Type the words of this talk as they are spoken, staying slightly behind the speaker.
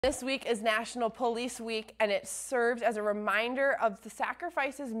This week is National Police Week, and it serves as a reminder of the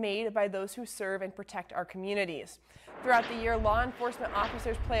sacrifices made by those who serve and protect our communities. Throughout the year, law enforcement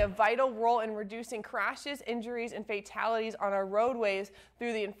officers play a vital role in reducing crashes, injuries, and fatalities on our roadways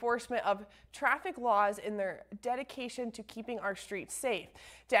through the enforcement of traffic laws and their dedication to keeping our streets safe.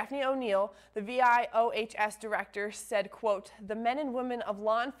 Daphne O'Neill, the VIOHS director, said, quote, "The men and women of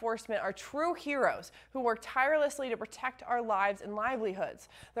law enforcement are true heroes who work tirelessly to protect our lives and livelihoods.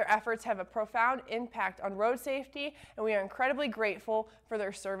 Their efforts have a profound impact on road safety, and we are incredibly grateful for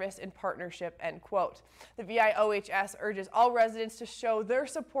their service and partnership," end quote. The VIOHS urges all residents to show their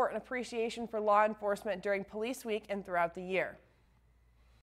support and appreciation for law enforcement during Police Week and throughout the year.